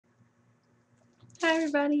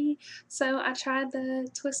everybody. So I tried the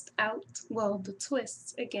twist out, well, the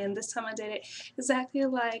twists again. This time I did it exactly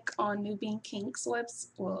like on Nubian Kinks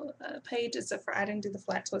page, except for I didn't do the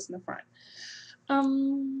flat twist in the front.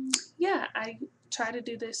 Yeah, I try to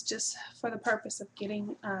do this just for the purpose of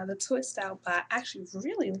getting the twist out, but I actually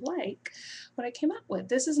really like what I came up with.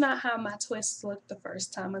 This is not how my twists looked the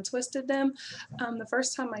first time I twisted them. The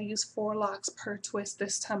first time I used 4 locks per twist.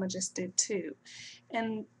 This time I just did 2,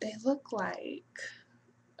 and they look like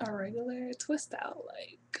a regular twist out.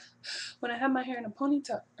 Like when I had my hair in a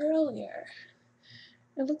ponytail earlier,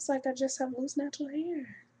 it looks like I just have loose natural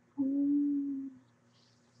hair.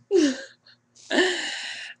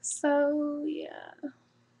 So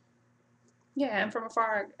yeah, and from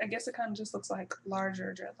afar I guess it kind of just looks like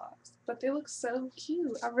larger dreadlocks, but they look so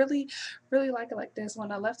cute. I really like it like this.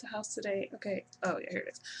 When I left the house today, okay, oh yeah, here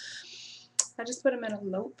it is, I just put them in a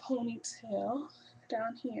low ponytail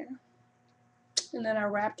down here, and then I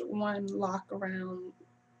wrapped one lock around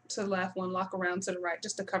to the left, one lock around to the right,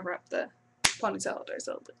 just to cover up the ponytail holder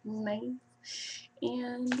so it looked nice.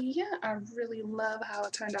 And yeah, I really love how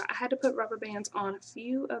it turned out. I had to put rubber bands on a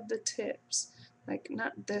few of the tips, like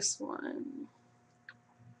not this one,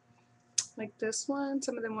 like this one.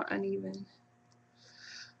 Some of them were uneven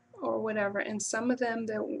or whatever, and some of them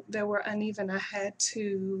that were uneven I had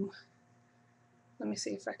to, let me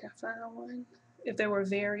see if I can find one. If they were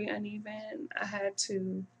very uneven, I had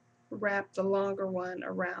to wrap the longer one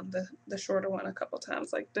around the shorter one a couple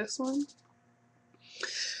times, like this one.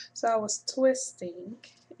 So I was twisting,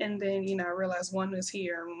 and then I realized one was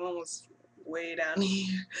here and one was way down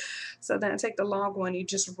here. So then I take the long one, you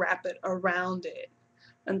just wrap it around it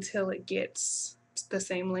until it gets the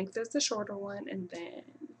same length as the shorter one, and then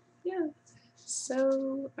yeah.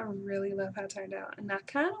 So I really love how it turned out, and I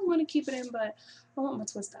kind of want to keep it in, but I want my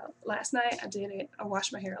twist out. Last night I did it. I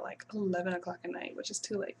washed my hair at like 11 o'clock at night, which is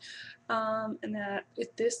too late. And that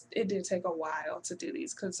it did take a while to do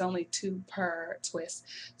these because it's only 2 per twist,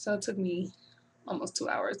 so it took me almost 2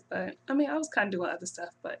 hours. But I mean, I was kind of doing other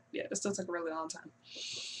stuff, but yeah, it still took a really long time.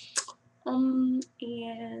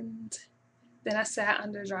 And then I sat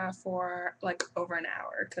under dry for like over an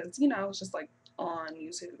hour because I was just like on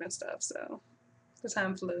YouTube and stuff, so the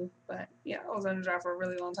time flew. But yeah, I was under dry for a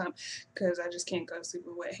really long time because I just can't go to sleep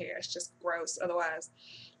with wet hair. It's just gross. Otherwise,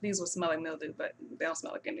 these would smell like mildew, but they don't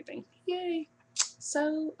smell like anything. Yay!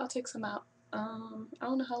 So I'll take some out. I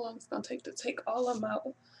don't know how long it's gonna take to take all of them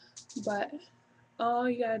out, but all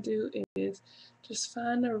you gotta do is just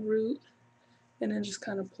find a root and then just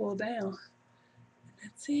kind of pull down. And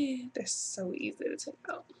that's it. They're so easy to take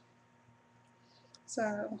out.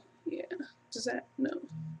 So yeah, does that no?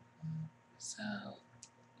 So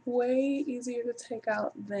way easier to take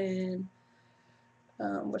out than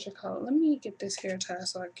what you call it. Let me get this hair tie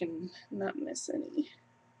so I can not miss any.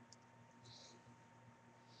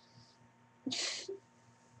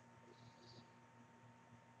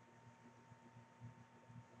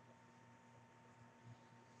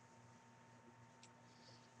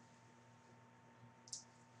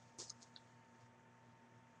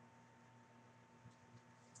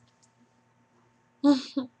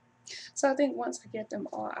 So I think once I get them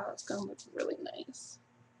all out, it's gonna look really nice.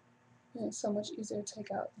 And it's so much easier to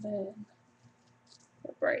take out than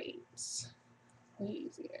the braids. Way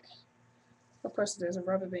easier. Of course, there's a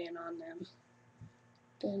rubber band on them.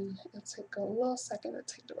 Then it'll take a little second to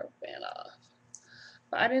take the rubber band off.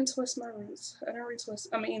 But I didn't twist my roots. I didn't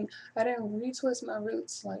retwist my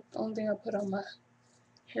roots. Like, the only thing I put on my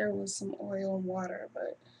hair was some oil and water,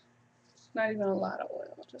 but not even a lot of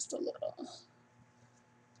oil, just a little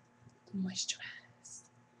to moisturize.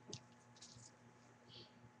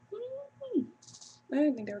 I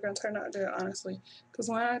didn't think they were going to turn out good, honestly, because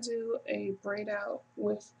when I do a braid out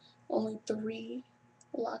with only 3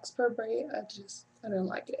 locks per braid, I didn't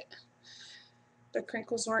like it. The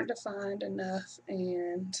crinkles weren't defined enough,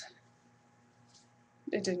 and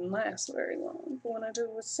it didn't last very long. But when I do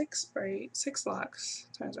it with 6 locks,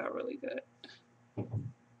 it turns out really good.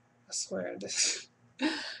 I swear, this I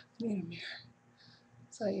need a mirror.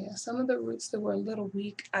 So yeah, some of the roots that were a little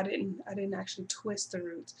weak, I didn't actually twist the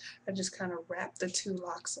roots. I just kind of wrapped the 2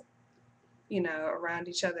 locks, around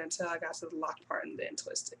each other until I got to the lock part and then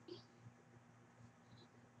twist it.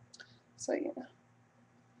 So yeah.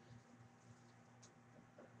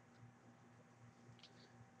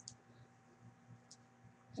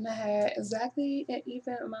 And I had exactly an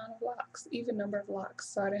even amount of locks, even number of locks.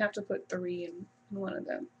 So I didn't have to put 3 in one of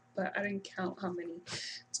them. But I didn't count how many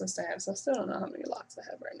twists I have, so I still don't know how many locks I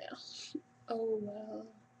have right now. Oh well.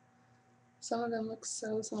 Some of them look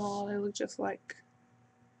so small, they look just like,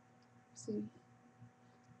 see,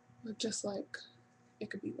 look just like it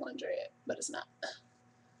could be one dread, but it's not.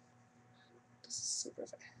 This is super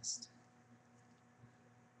fast.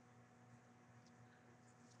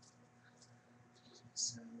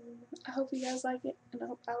 So I hope you guys like it, and I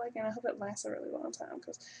hope I like it, and I hope it lasts a really long time,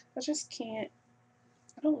 because I just can't,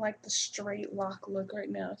 I don't like the straight lock look right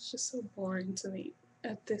now. It's just so boring to me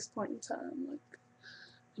at this point in time. Like,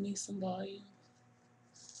 I need some volume.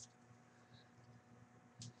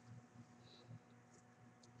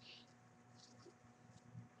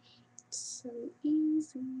 So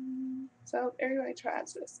easy. So I hope everybody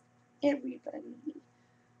tries this. Everybody.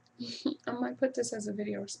 I might put this as a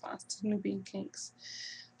video response to Nubian Kinks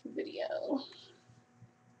video.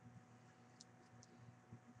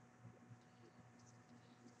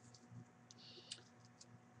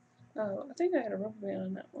 Oh, I think I had a rubber band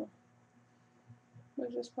on that one. But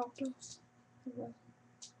it just popped off. Well,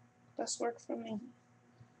 that's work for me.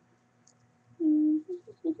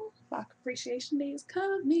 Black Appreciation Day is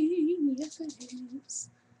coming. Yes, it is.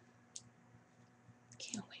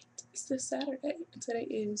 Can't wait. It's this Saturday, and today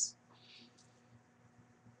is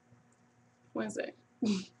Wednesday.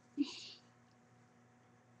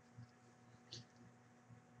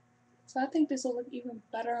 So I think this will look even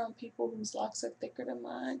better on people whose locks are thicker than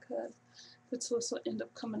mine, because the twist will end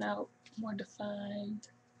up coming out more defined.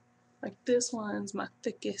 Like this one's my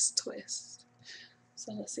thickest twist.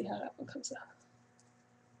 So let's see how that one comes out.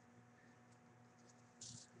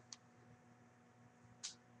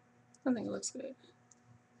 I think it looks good.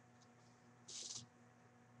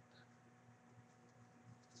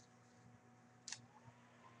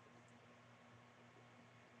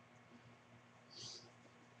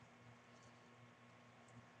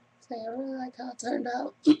 So yeah, I really like how it turned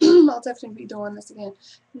out. I'll definitely be doing this again.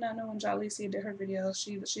 And I know when Jalicia did her video,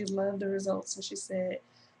 she loved the results, and she said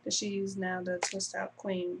that she's now the twist out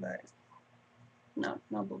queen, but no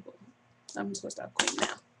boo boo. I'm the twist out queen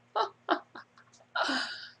now.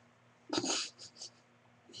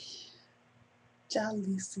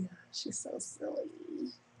 Jalicia, she's so silly.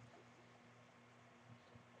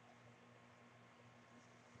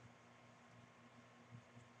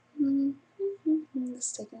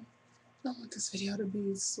 It's taking. I don't want this video to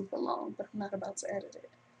be super long, but I'm not about to edit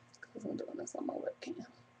it because I'm doing this on my webcam.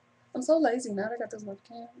 I'm so lazy now that I got this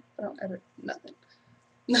webcam. I don't edit nothing.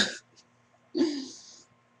 I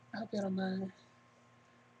hope you don't mind.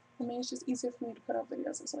 I mean, it's just easier for me to put out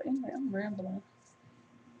videos. So anyway, I'm rambling.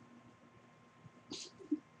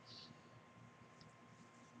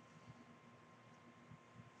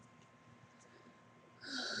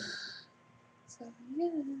 So yeah,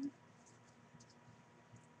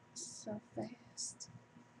 so fast.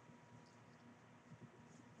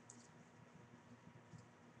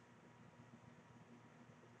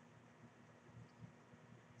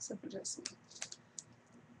 Super just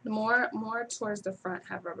the more towards the front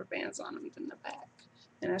have rubber bands on them than the back,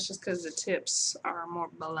 and that's just because the tips are more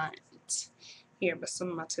blunt here, but some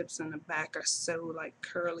of my tips in the back are so like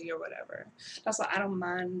curly or whatever. That's why I don't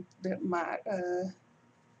mind that my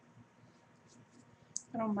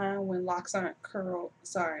I don't mind when locks aren't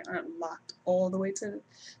aren't locked all the way to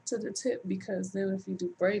the tip, because then if you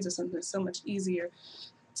do braids or something, it's so much easier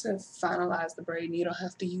to finalize the braid, and you don't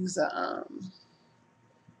have to use a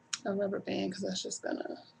rubber band, because that's just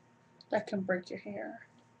that can break your hair,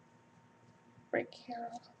 break hair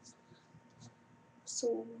off.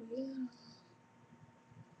 So yeah.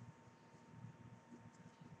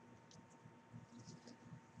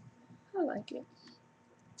 I like it.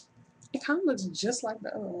 It kind of looks just like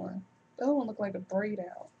the other one. The other one looked like a braid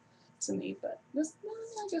out to me, but this,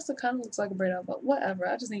 I guess it kind of looks like a braid out, but whatever.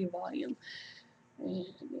 I just need volume. And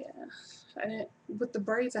yeah, with the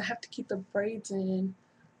braids, I have to keep the braids in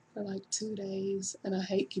for like 2 days, and I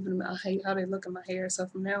hate keeping them. I hate how they look in my hair. So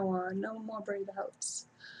from now on, no more braid outs.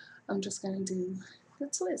 I'm just gonna do the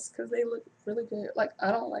twists because they look really good. Like,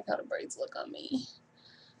 I don't like how the braids look on me,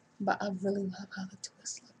 but I really love how the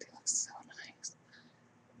twists look. They look so nice.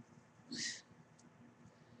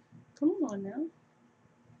 Come on now.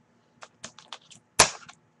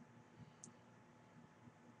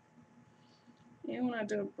 And when I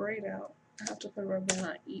do a braid out, I have to put a rubber band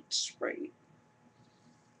on each braid.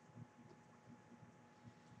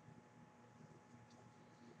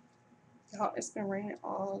 Y'all, it's been raining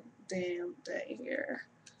all damn day here.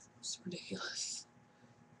 It's ridiculous.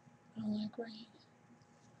 I don't like rain.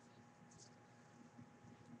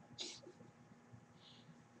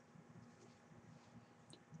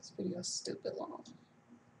 This video's stupid long.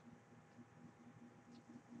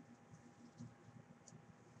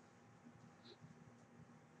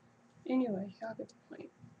 Anyway, y'all get the point.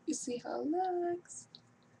 You see how it looks?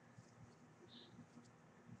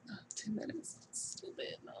 Oh, 10 minutes.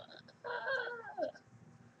 stupid.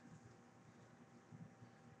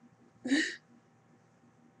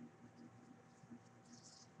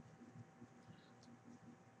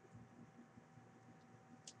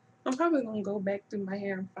 I'm probably gonna go back through my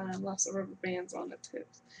hair and find lots of rubber bands on the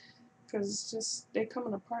tips, because it's just they're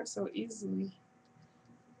coming apart so easily.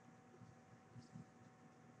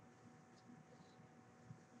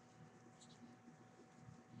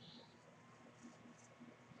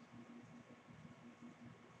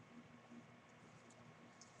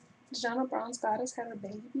 Jana Brown's Goddess had her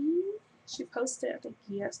baby. She posted, I think,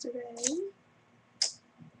 yesterday,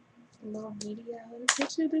 a little video. A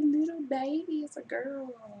picture of the little baby. It's a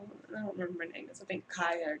girl. I don't remember her name. It's, I think,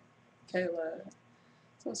 Kaya, Kayla.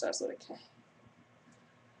 Someone starts with a K.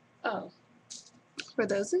 Oh, for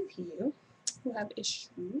those of you who have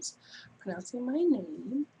issues pronouncing my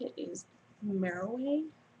name, it is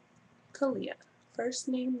meroekhalia. First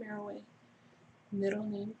name Meroe, middle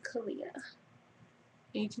name Kalia.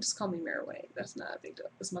 And you can just call me Meroe. That's not a big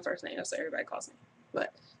deal. It's my first name. That's what everybody calls me.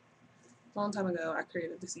 But a long time ago, I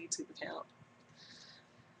created this YouTube account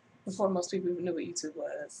before most people even knew what YouTube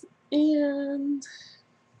was. And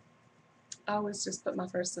I always just put my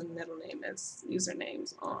first and middle name as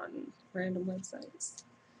usernames on random websites.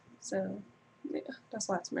 So, yeah, that's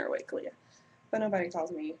why it's meroekhalia. But nobody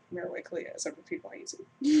calls me meroekhalia except for people on YouTube.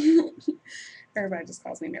 Everybody just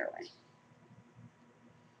calls me Meroe.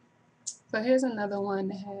 So here's another one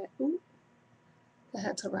that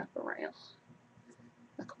had to wrap around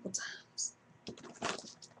a couple times.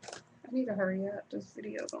 I need to hurry up. This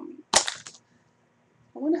video's on me. I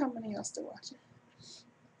wonder how many y'all still watching.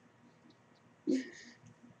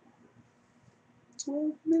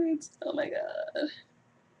 12 minutes. Oh my god.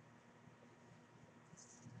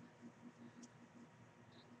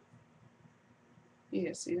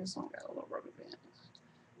 Yeah, see, this one got a little rubber band.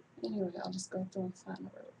 Anyway, I'll just go through and find the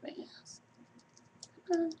rubber bands.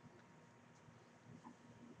 Okay.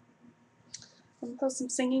 I'm gonna post some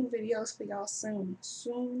singing videos for y'all soon.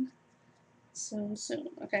 Soon.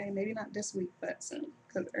 Okay, maybe not this week, but soon.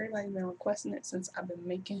 Because everybody's been requesting it since I've been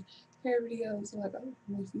making hair videos. Like, oh,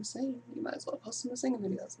 if you sing, you might as well post some singing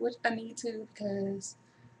videos. Which I need to, because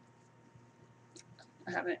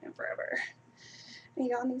I haven't in forever. And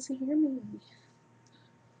y'all need to hear me.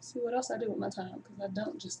 See what else I do with my time, because I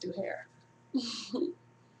don't just do hair.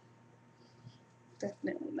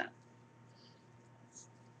 Definitely not.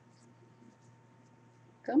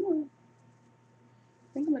 Come on.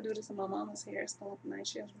 I think I'm gonna do this in my mama's hair. It's gonna look nice.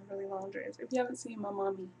 She has a really long dress. If you haven't seen my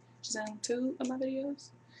mommy, she's in 2 of my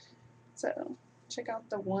videos. So check out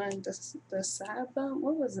the one, the side bun.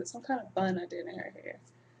 What was it? Some kind of bun I did in her hair.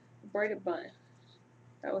 A braided bun.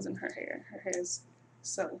 That was in her hair. Her hair is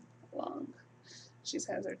so long. She's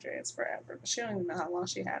had her dreads forever, but she don't even know how long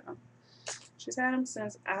she had them. She's had them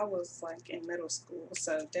since I was like in middle school,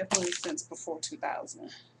 so definitely since before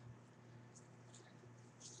 2000.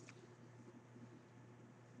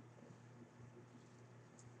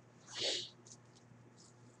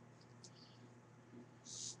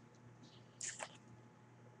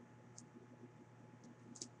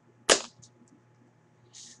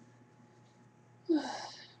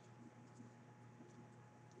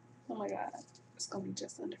 Oh my god, it's gonna be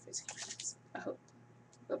just under 15 minutes. I hope.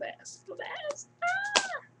 Go fast. Go fast. Ah!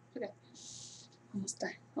 Okay.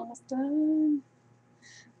 Almost done.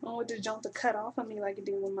 I don't want the junk to cut off on me like it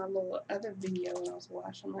did with my little other video when I was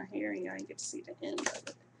washing my hair and y'all didn't get to see the end of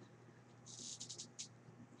it.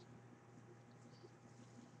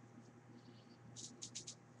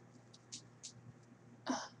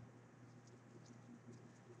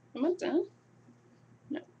 Am I done?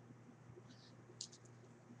 No.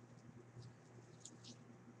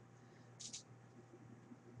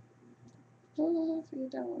 Oh, I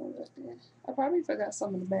figured that one was there. I probably forgot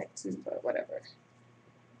some in the back too, but whatever.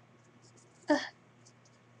 I'll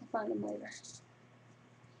find them later.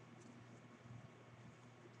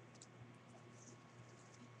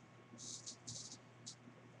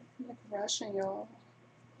 I'm like rushing y'all.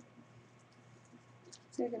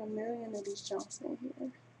 Taking a million of these jumps in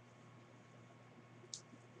here.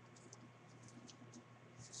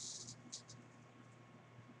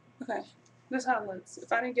 Okay, this is how it looks.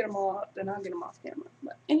 If I didn't get them all up, then I'll get them off camera.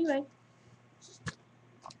 But anyway,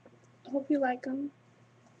 I hope you like them.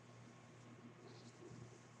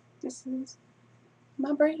 This is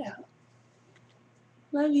my braid out.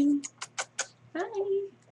 Love you. Bye.